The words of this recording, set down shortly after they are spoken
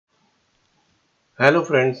Hello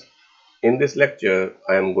friends, in this lecture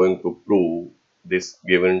I am going to prove this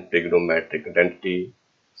given trigonometric identity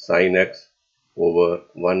sin x over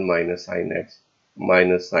 1 minus sin x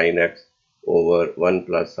minus sin x over 1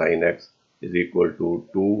 plus sin x is equal to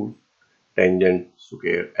 2 tangent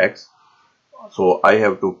square x. So I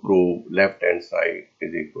have to prove left hand side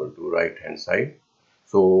is equal to right hand side.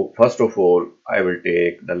 So first of all I will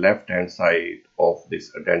take the left hand side of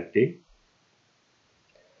this identity.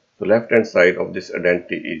 So left hand side of this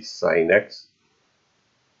identity is sin x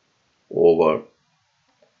over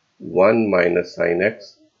 1 minus sin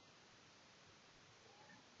x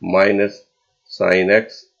minus sin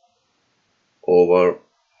x over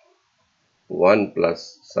 1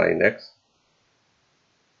 plus sin x.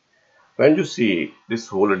 When you see this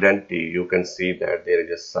whole identity, you can see that there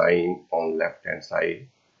is a sine on left hand side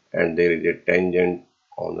and there is a tangent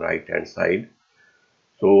on right hand side.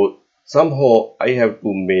 So somehow I have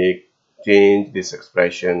to change this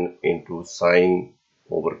expression into sine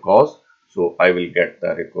over cos. So I will get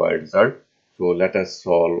the required result. So let us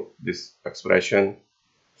solve this expression.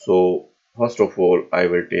 So first of all, I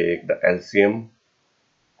will take the LCM.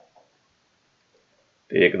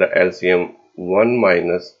 Take the LCM 1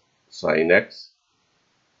 minus sin x,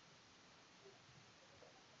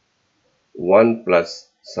 1 plus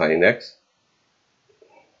sin x.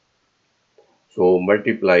 So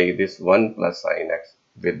multiply this 1 plus sin x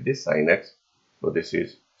with this sin x. So this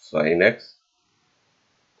is sin x,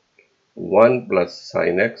 1 plus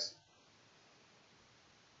sin x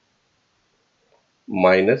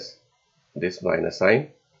minus this minus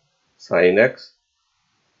sin x,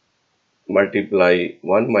 multiply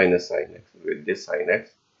 1 minus sin x with this sin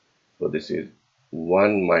x. So this is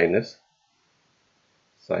 1 minus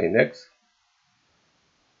sin x.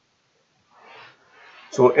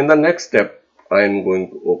 So in the next step, I am going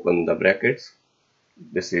to open the brackets.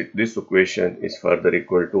 This equation is further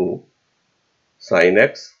equal to sin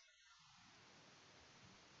x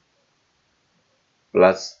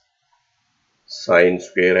plus sine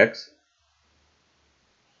square x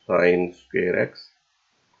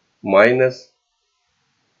minus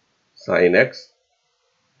sin x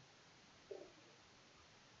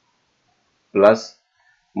plus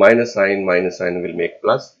minus sign will make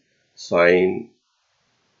plus sine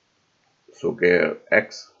square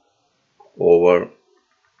x over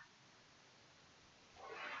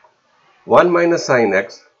 1 minus sin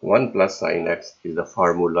x, 1 plus sin x is the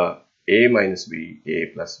formula a minus b, a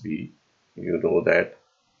plus b. You know that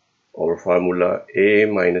our formula a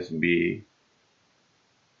minus b,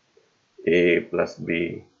 a plus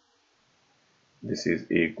b, this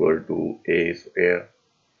is equal to a square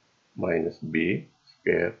minus b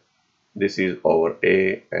square. This is our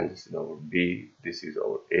a and this is our b, this is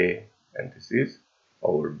our a and this is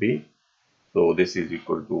our b. So this is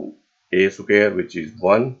equal to a square, which is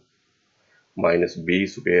 1, minus b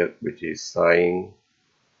square, which is sine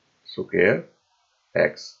square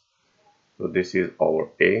x. So this is our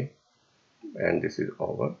a and this is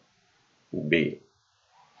our b.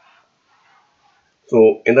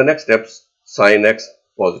 So in the next steps, sin x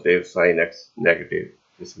positive, sin x negative,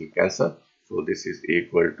 this will cancel. So this is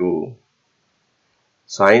equal to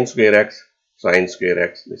sine square x,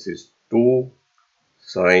 this is 2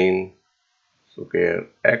 sine square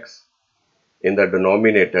x. In the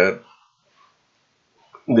denominator,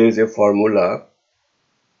 there is a formula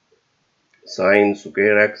sine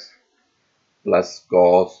square x plus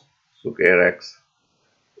cos square x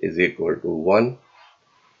is equal to 1.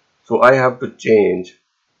 So I have to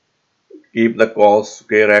keep the cos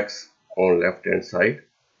square x on left hand side,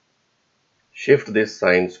 shift this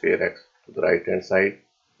sine square x to the right hand side.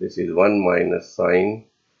 This is 1 minus sine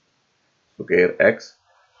square x.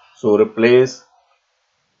 So replace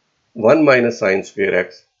 1 minus sine square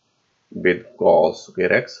x with cos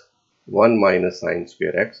square x. 1 minus sine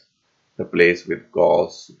square x replace with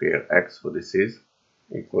cos square x. So this is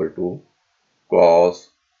equal to cos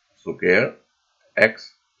square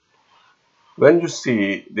x. When you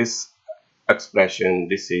see this expression,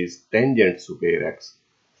 this is tangent square x.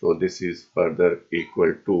 So this is further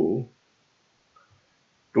equal to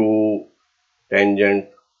 2 tangent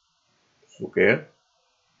square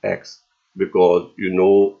x, because you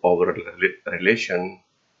know our relation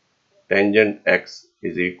tangent x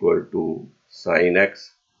is equal to sin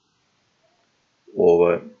x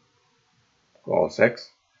over cos x,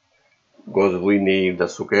 because we need the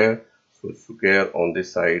square. So square on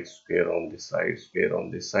this side, square on this side, square on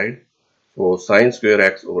this side. So sin square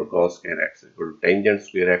x over cos square x equal to tangent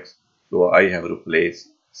square x. So I have replaced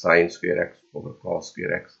sin square x over cos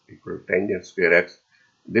square x equal to tangent square x.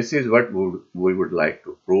 This is what we would like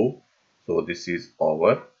to prove. So this is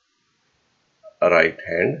our right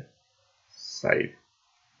hand side.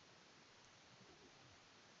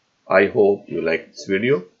 I hope you like this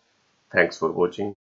video. Thanks for watching.